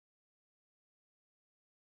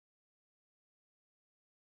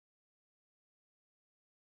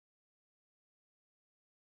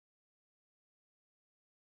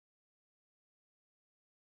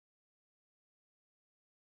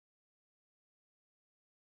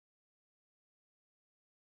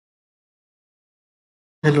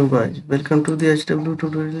Hello guys, welcome to the HW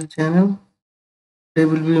tutorial channel. Today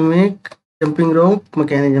will be make jumping rope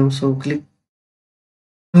mechanism. So click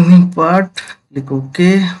running part, click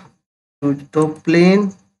OK, choose top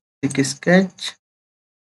plane, click sketch,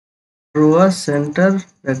 draw a center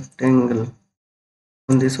rectangle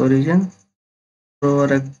on this origin. Draw a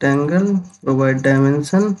rectangle, provide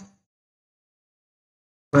dimension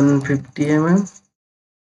 150 mm,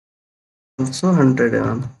 also 100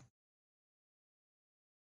 mm.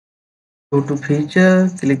 Go to feature,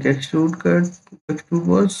 click extrude cut, extrude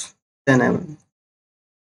was 10 mm.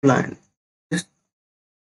 Blind, just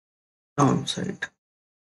downside.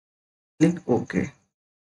 Click OK.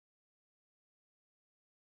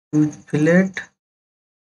 Choose fillet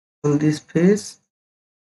on this face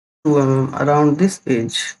 2 around this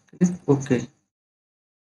edge. Click OK.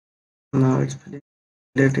 Now it's fillet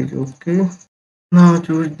is OK. Now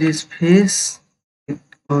choose this face. Click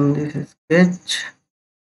on this sketch.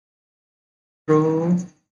 Draw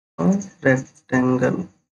a rectangle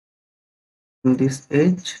on this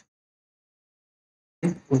edge.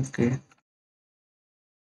 Click OK.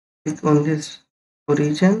 Click on this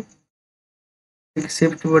origin. Click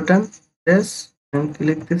shift button. Press and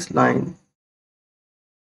click this line.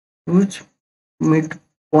 Choose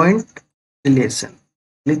midpoint relation.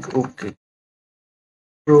 Click OK.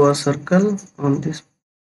 Draw a circle on this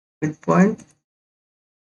midpoint.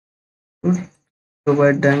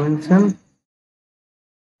 Provide dimension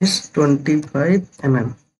is 25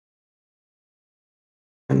 mm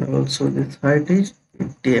and also this height is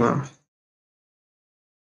 50 mm.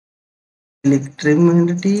 Click trim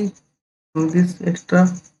entity in this extra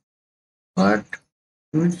part.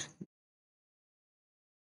 Use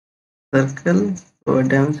circle. Provide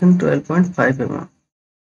dimension 12.5 mm.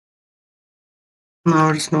 Now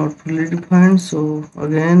it's not fully defined, so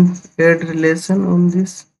again add relation on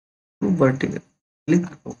this vertical. Click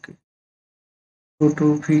OK. Go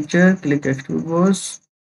to feature, click extrude boss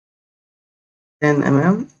 10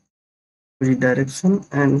 mm direction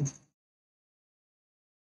and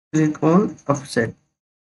click on offset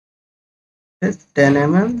 10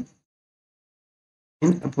 mm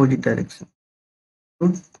in opposite direction.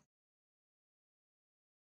 Good.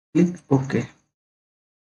 Click OK.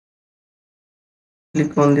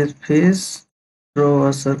 Click on this face. Draw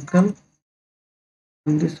a circle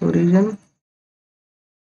in this origin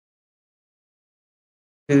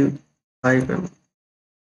to 5 mm.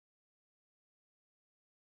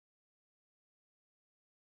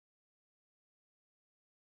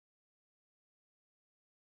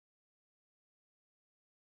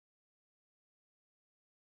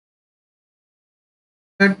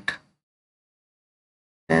 Cut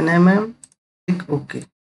 10 mm. Click OK.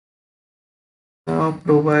 Now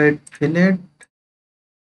provide fillet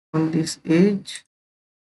on this edge.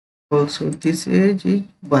 Also this edge is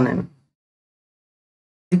 1 mm.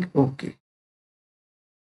 Click OK.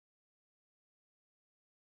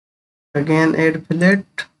 Again add fillet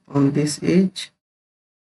on this edge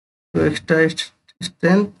to extra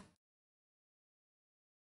strength.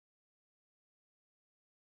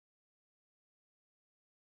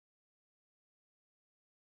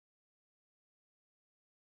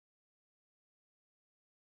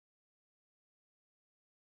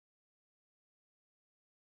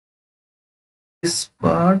 This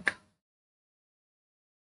part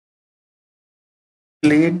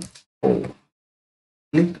plate O.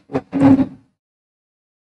 Click OK.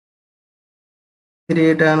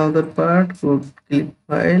 Create another part. Go click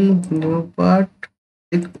file, new part.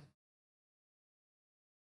 Click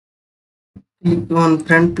on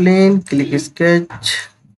front plane. Click sketch.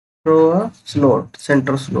 Draw a slot,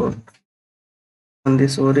 center slot on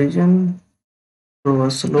this origin. Draw a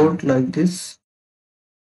slot like this.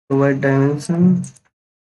 Provide dimension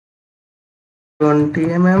 20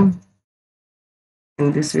 mm.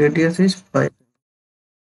 In this radius is 5.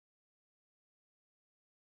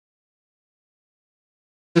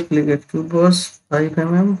 Click extrude boss 5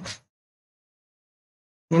 mm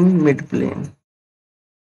in mid plane.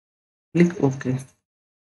 Click OK.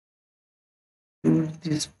 Use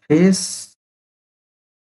this face.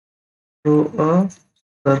 Draw a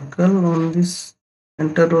circle on this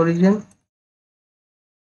center origin.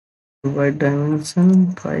 Provide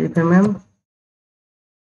dimension 5 mm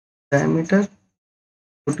diameter.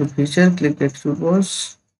 Go to feature, click extrude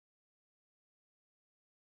boss.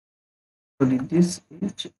 This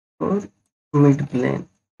edge or mid plane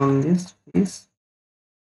on this face.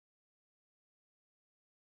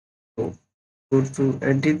 So go to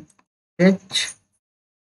edit sketch.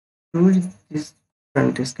 Choose this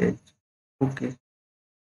front sketch. Okay.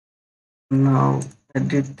 Now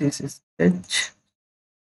edit this sketch.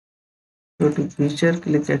 Go to feature,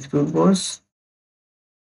 click extrude boss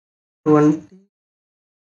 20.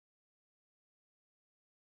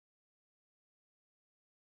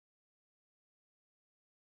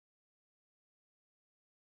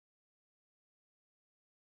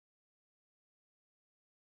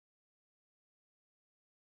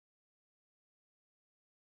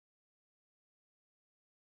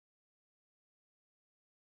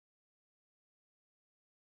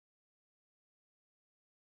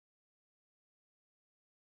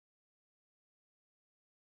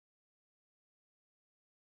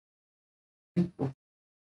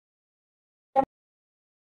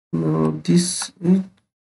 Now this is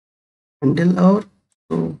handle our,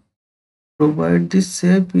 so provide this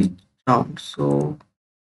shape is round. So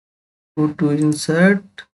go to insert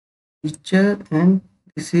feature and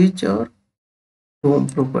this is our home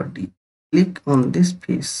property. Click on this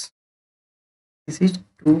piece. This is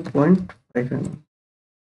 2.5 mm.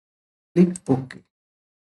 Click OK.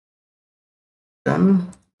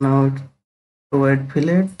 Done. Now provide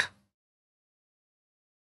fillet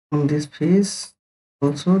on this face,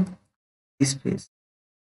 also this face.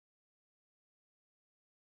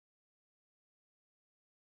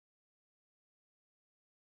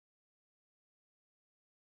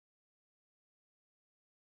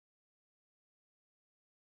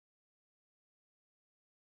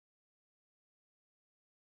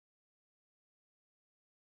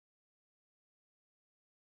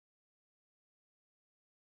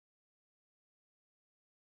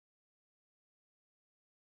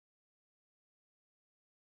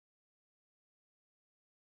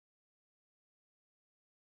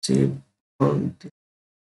 Shape on this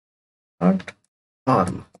part,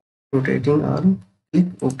 arm, rotating arm. Click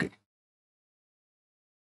OK.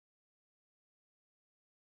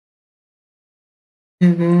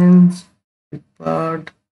 Again, part.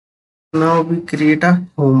 Now we create a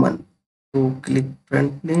human. So click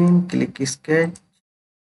front plane, click sketch,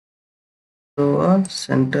 draw a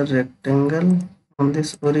center rectangle on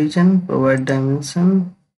this origin, provide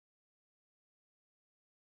dimension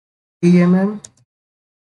 3 mm,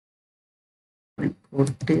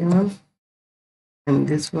 40 mm, and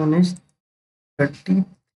this one is 30.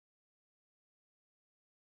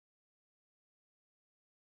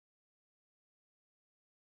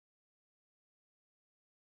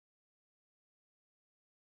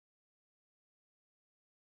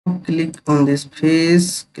 Click on this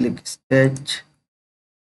face, click sketch,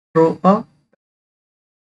 draw a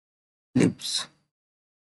ellipse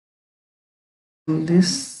in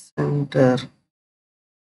this center.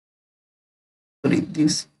 Sorry,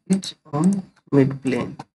 this is on mid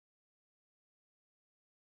plane.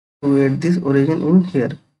 To add this origin in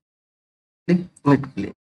here, click mid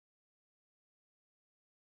plane.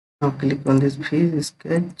 Now click on this face,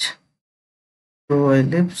 sketch, draw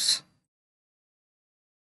ellipse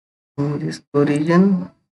on this origin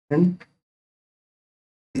and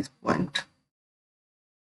this point.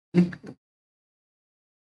 Click,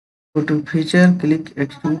 go to feature, click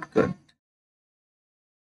extrude cut.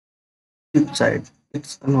 Flip side,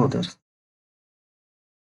 it's another.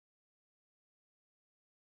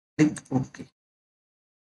 Click OK.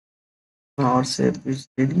 Now our shape is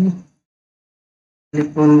ready.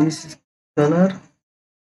 Click on this color,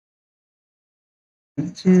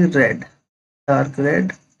 which is red, dark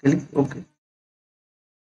red. Click OK.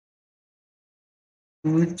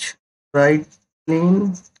 Switch right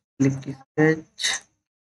plane, click sketch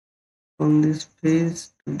on this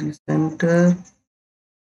face to the center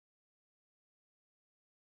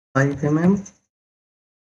 5 mm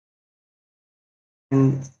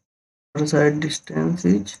and other side distance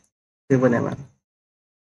is 7 mm.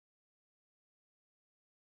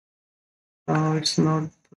 Now it's not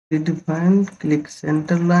fully defined. Click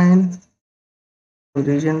center line,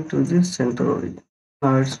 origin to this center origin.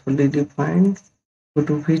 Now it's fully defined. Go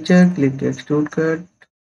to feature, click extrude cut,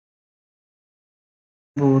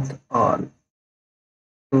 both all.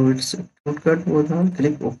 So it's extrude cut both all,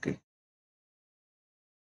 click OK.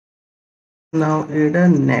 Now add a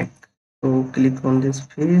neck. So click on this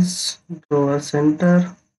face, draw a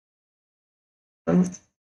center.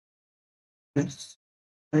 It's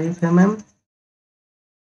 5 mm.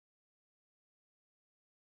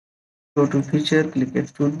 Go to feature, click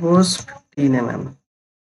extrude boss 15 mm.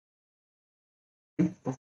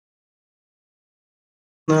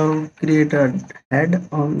 Now create a head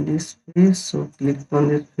on this face. So click on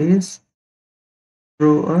this face,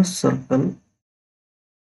 draw a circle,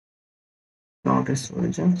 not its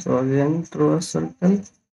origin. So again draw a circle,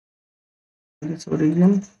 this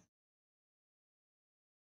origin,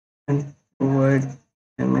 and provide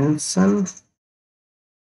dimension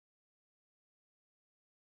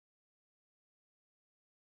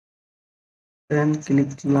Then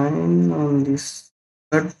click line on this,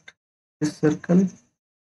 cut this circle,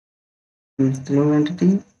 use trim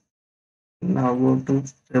entity. Now go to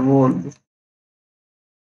revolve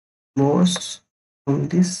boss on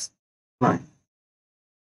this line.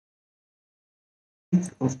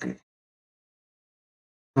 Okay.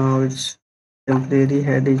 Now its temporary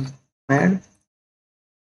head is made.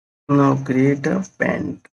 Now create a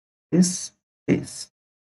pen. This is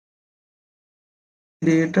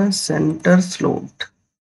create a center slot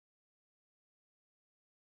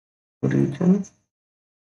region.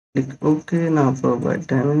 Click OK. Now provide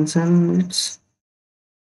dimension. It's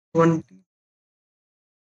 20.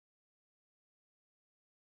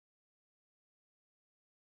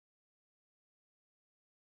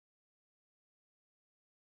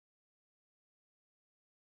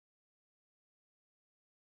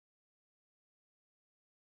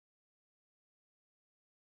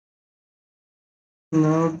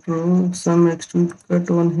 Now draw some extrude cut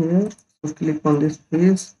on here. So click on this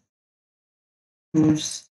face.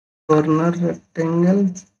 Use corner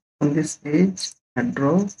rectangle on this edge and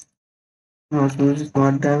draw. Now choose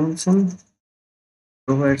smart dimension.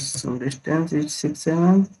 Provide some distance. It's 6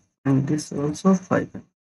 mm and this also 5 mm.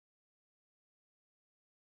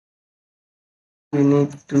 We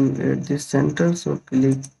need to add this center. So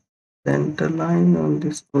click center line on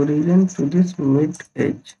this origin to this mid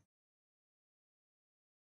edge.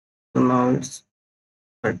 So now it's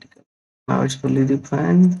vertical. Now it's fully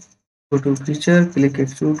defined. Go to feature, click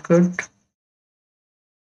extrude cut.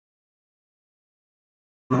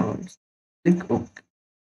 Now it's click OK.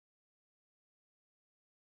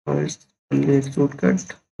 Now it's fully extrude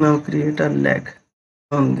cut. Now create a leg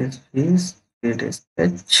on this face. Create a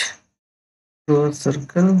sketch. Draw a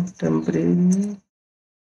circle temporarily.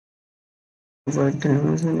 Provide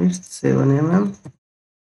dimension is 7 mm.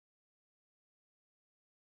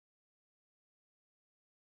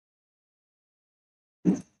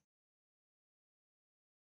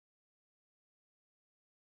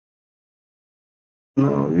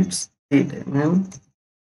 Now it's 8 mm.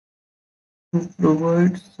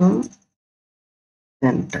 Provide some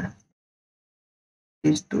center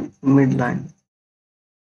is to midline.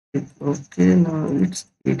 Okay, now it's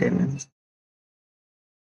 8 mm.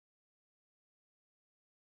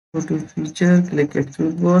 Go to feature, click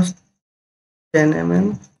extrude boss 10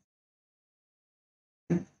 mm.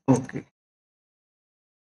 Okay.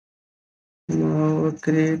 Now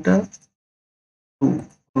create a 2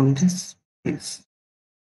 on this piece.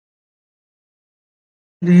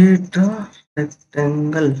 Create a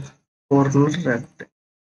rectangle, corner rectangle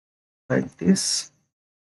like this.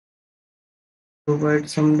 Provide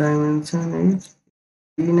some dimension is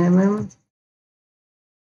 18 mm.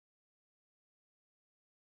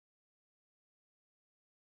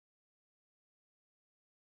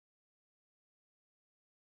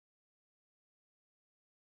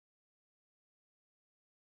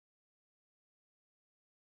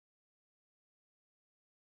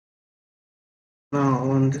 Now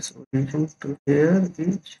on this origin to here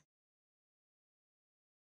is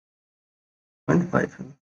 0.5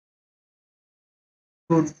 mm.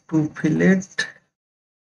 Go to fillet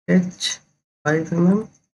H 5 mm.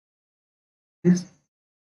 This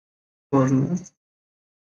corner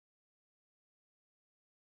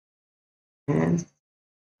and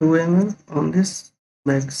 2 mm on this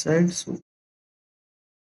back side. So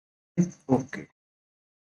click OK.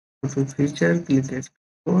 Go to feature, click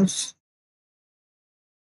expose.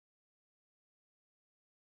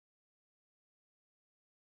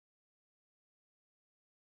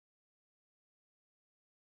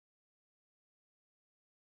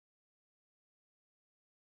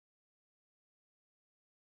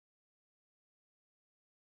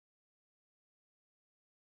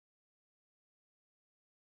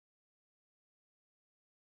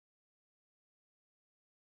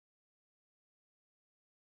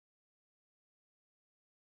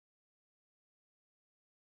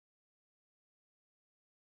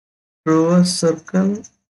 Draw a circle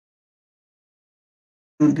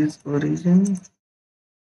to this origin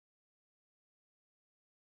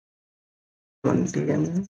 20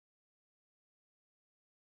 mm.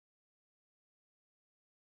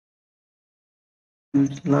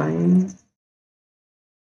 Use line.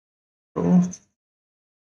 Draw.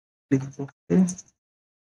 Click OK.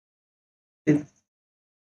 Click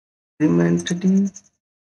trim entity.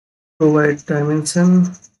 Provide dimension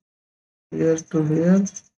here to here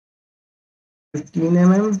 15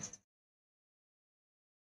 mm.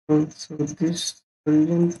 Also this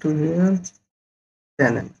origin to here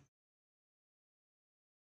 10 mm.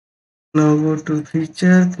 Now go to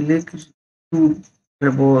feature, click to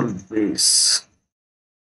revolve base.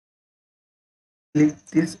 Click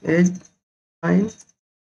this edge line.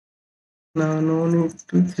 Now no need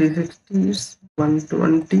to 360, it's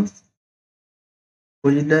 120.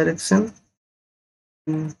 Opposite direction.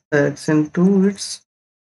 Direction 2, it's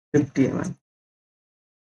 50 mm.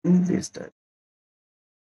 In this direction.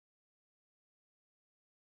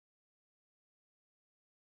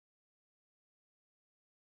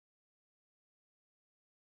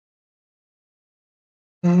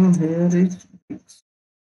 Here is fixed.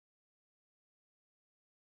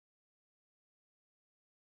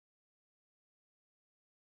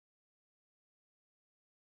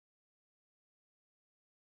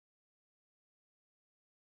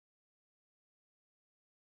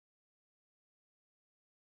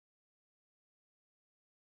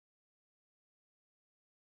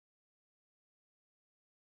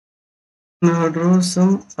 Now draw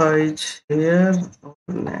some eyes here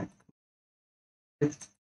on neck.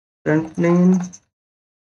 Front plane,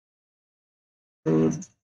 so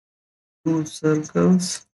two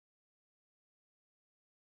circles,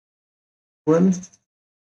 one,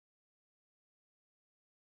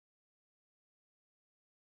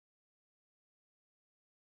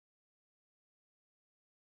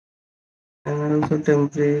 and also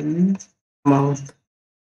temporarily mouth.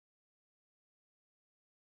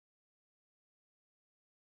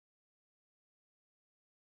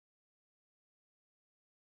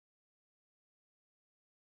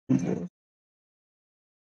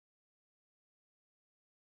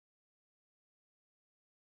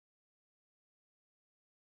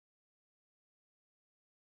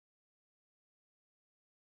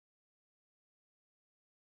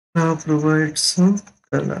 Now provide some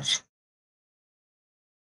color.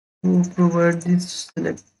 To provide this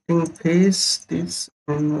selecting face, this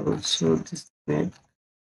and also this neck,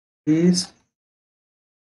 face,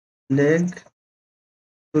 leg,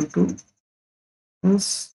 go to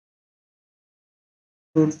yes,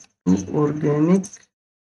 go to organic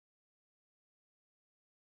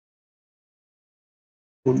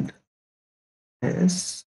food.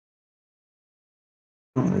 Yes,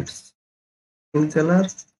 now it's in color.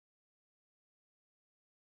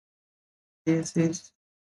 This is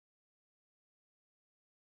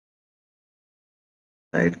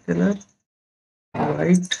light color,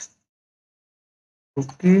 white.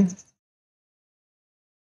 Okay,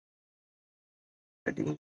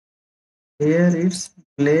 adding here it's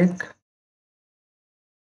black.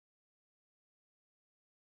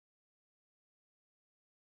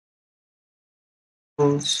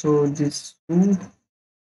 Also this two,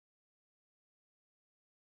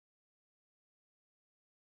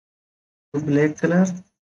 black color.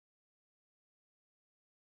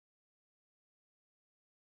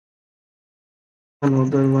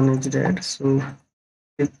 Another one is red. So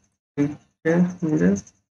click picture mirror,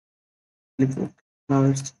 click OK. Now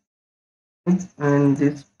it's good. And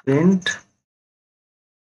this paint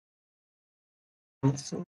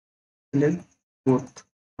also select both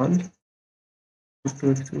all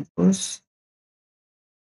to expose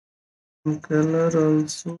color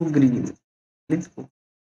also green. Click OK.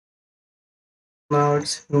 Now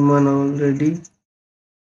it's human already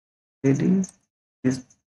ready. This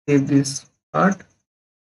save this part.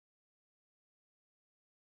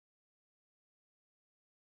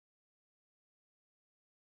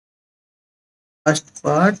 First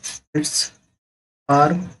part it's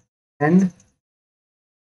arm and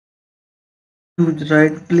choose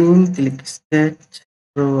right plane, click sketch,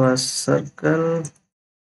 draw a circle,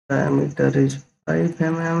 diameter is 5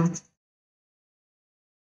 mm,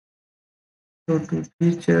 go to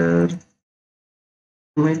feature,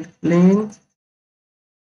 mid plane,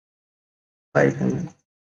 5 mm,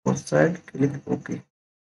 both side, click OK.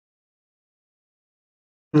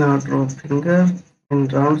 Now draw finger in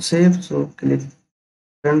round shape, so click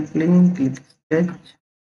front plane, click sketch,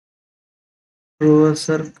 draw a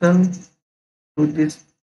circle to this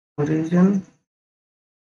origin,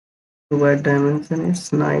 provide dimension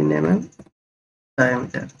is 9 mm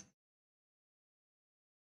diameter.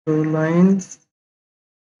 So line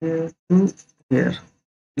here to here.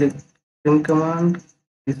 Click trim command.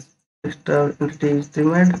 This extra entity is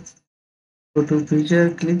trimmed. Go to feature.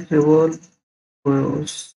 Click revolve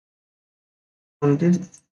course on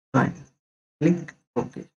this line. Click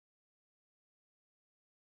OK.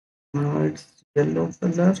 Now it's yellow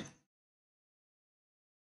color.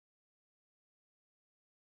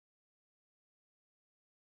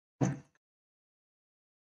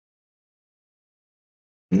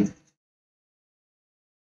 Okay.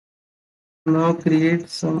 Now create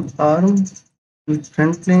some arm with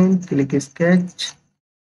front plane. Click sketch.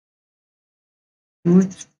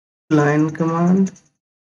 Use line command.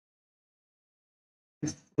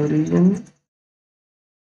 This origin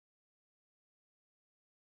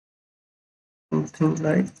something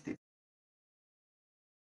like this.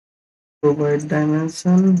 Provide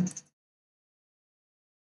dimension.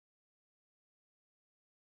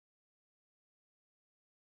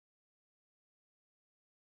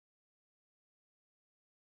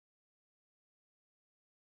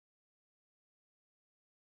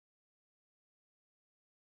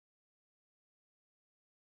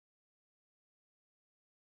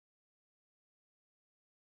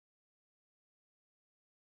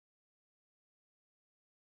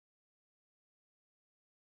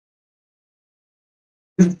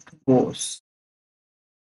 It was.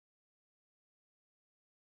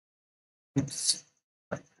 It's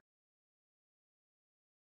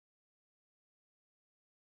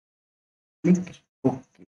click OK.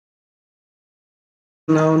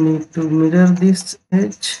 Now need to mirror this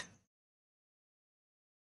edge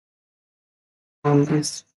on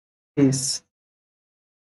this face.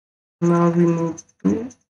 Now we need to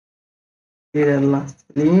mirror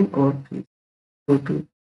plane or face. Go to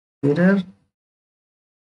mirror,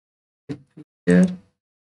 picture,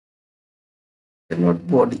 not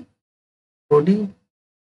body. Body,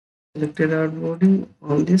 selected our body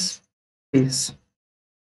on this face.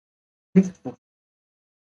 Click OK.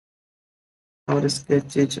 Our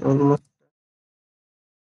sketch is almost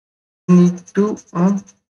need to on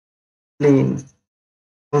plane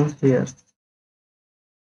on here.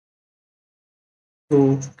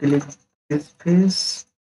 So click this face,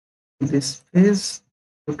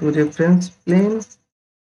 go to reference plane.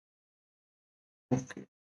 Okay.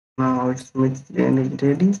 Now its mid plane is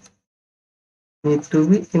ready. Need to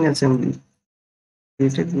be in assembly.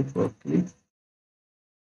 Created before click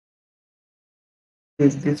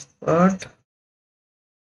this part.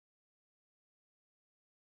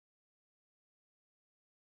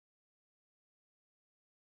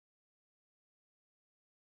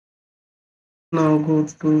 Now go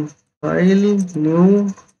to file,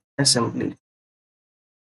 new assembly.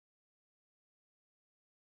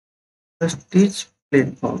 Stitch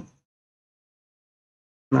platform.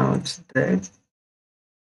 Now it's drag.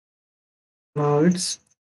 Now it's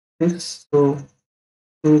fixed. So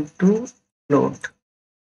need to load.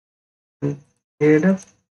 Add up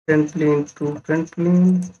front plane to front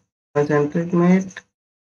plane. Concentric mate.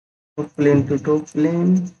 Top plane to top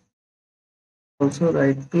plane. Also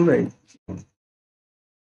right to right.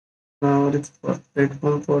 Now the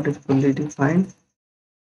platform port is fully defined.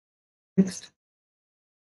 Next,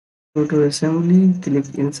 go to assembly,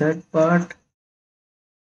 click insert part,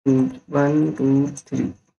 choose 1, 2,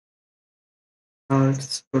 3. Now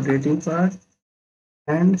it's rotating part,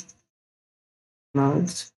 and now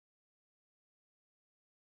it's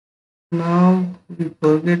now we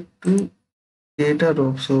forget to create a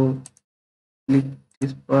row. So click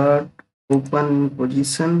this part, open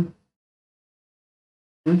position,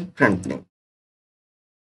 use front plane.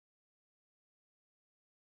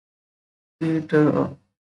 Create a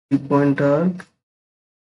 3-point arc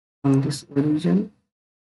on this origin.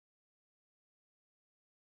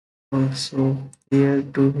 Also here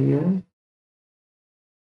to here.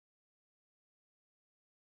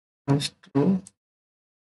 First row,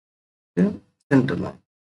 the center line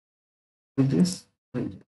to this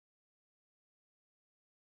origin.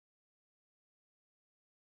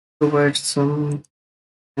 Provide some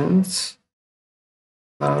ends.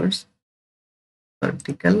 Now it's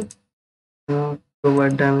vertical. Now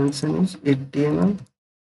provide dimension is 80 mm.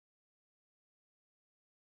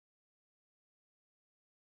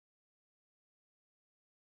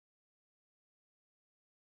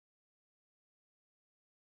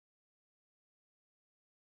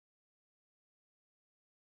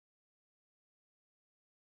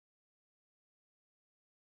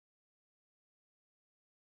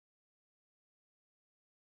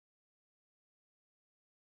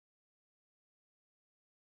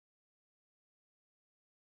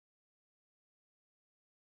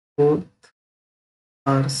 Both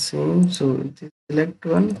are same, so it is select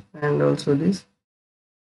one and also this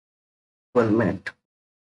format.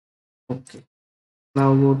 Okay.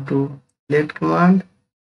 Now go to plate command.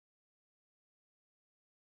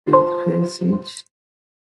 Face each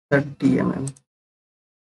 30 mm.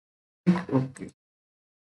 Okay.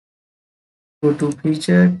 Go to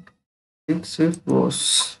feature. Click swift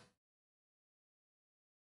boss.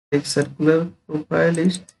 Take circular profile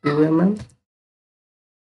is 2 mm.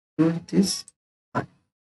 Use this.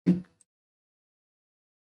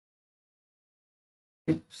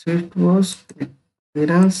 Click swift boss. Click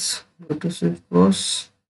clearance. Go to swift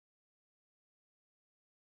boss.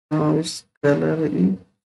 Now its color is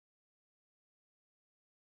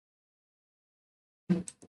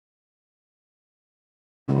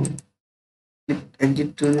now click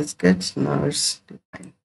exit to the sketch. Now it's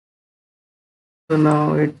defined. So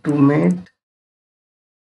now it to mate.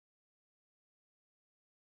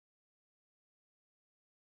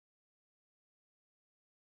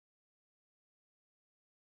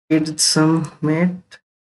 Get some mate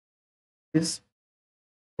is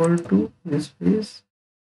equal to this piece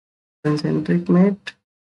concentric mate.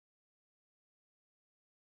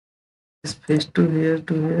 This face to here.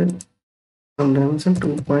 Some dimension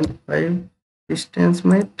 2.5 distance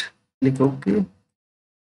mate. Click OK.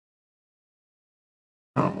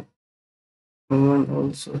 Now one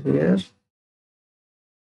also here.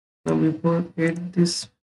 Now before add this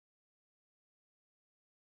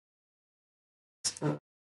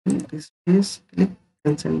this piece, click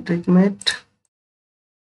concentric mate.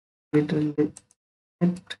 Little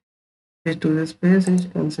mate. To the space is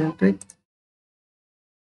concentric.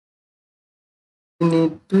 We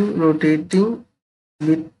need to rotating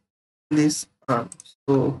with this arm.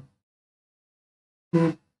 So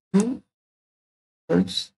need to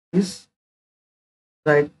touch this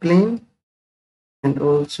right plane and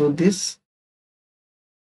also this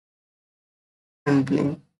and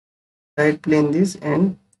plane. Right plane this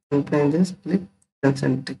and plane this. Click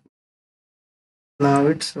concentric. Now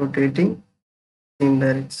it's rotating in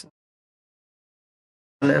direction.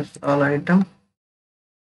 Left all item.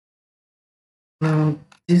 Now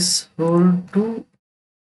this whole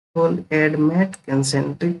add mat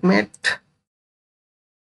concentric mat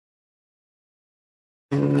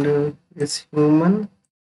and this human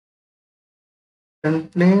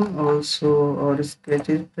front plane also or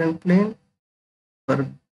sketches front plane for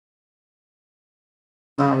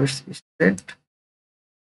now it's straight.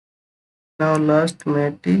 Now last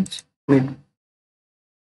mat is mid.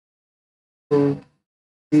 So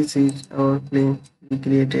this is our plane we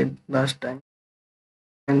created last time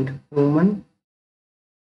and human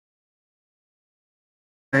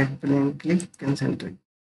right plane click concentric.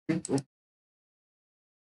 Click OK.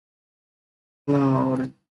 Now our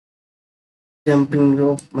jumping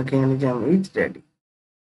rope mechanism is ready.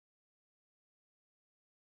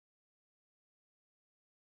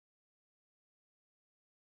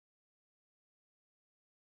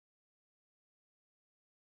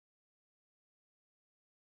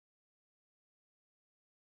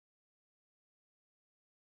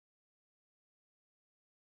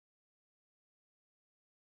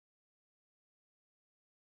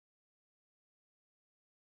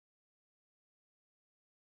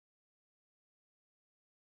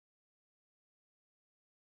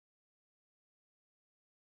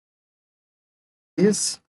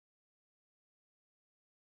 This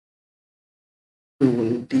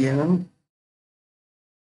 20 mm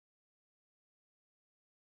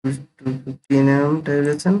to 15 mm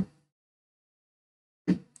direction.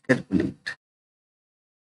 Calculate.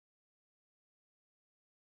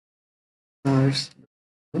 Now it's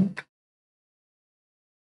good.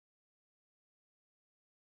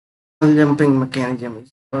 Jumping mechanism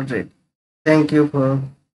is already. Thank you for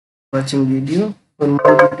watching video. For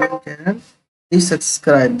more video channel, please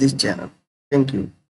subscribe this channel. Thank you.